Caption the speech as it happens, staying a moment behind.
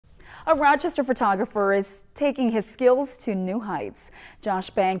A Rochester photographer is taking his skills to new heights. Josh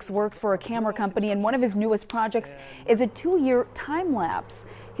Banks works for a camera company, and one of his newest projects is a 2-year time lapse.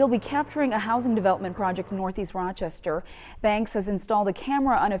 He'll be capturing a housing development project in northeast Rochester. Banks has installed a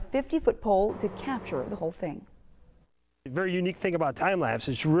camera on a 50-foot pole to capture the whole thing. The very unique thing about time lapse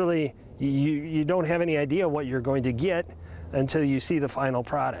is really you don't have any idea what you're going to get until you see the final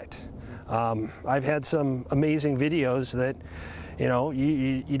product. I've had some amazing videos that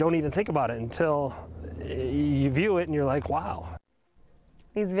you don't even think about it until you view it and you're like, wow.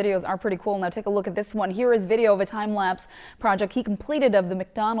 These videos are pretty cool. Now take a look at this one. Here is video of a time-lapse project he completed of the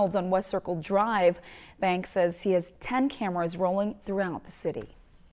McDonald's on West Circle Drive. Banks says he has 10 cameras rolling throughout the city.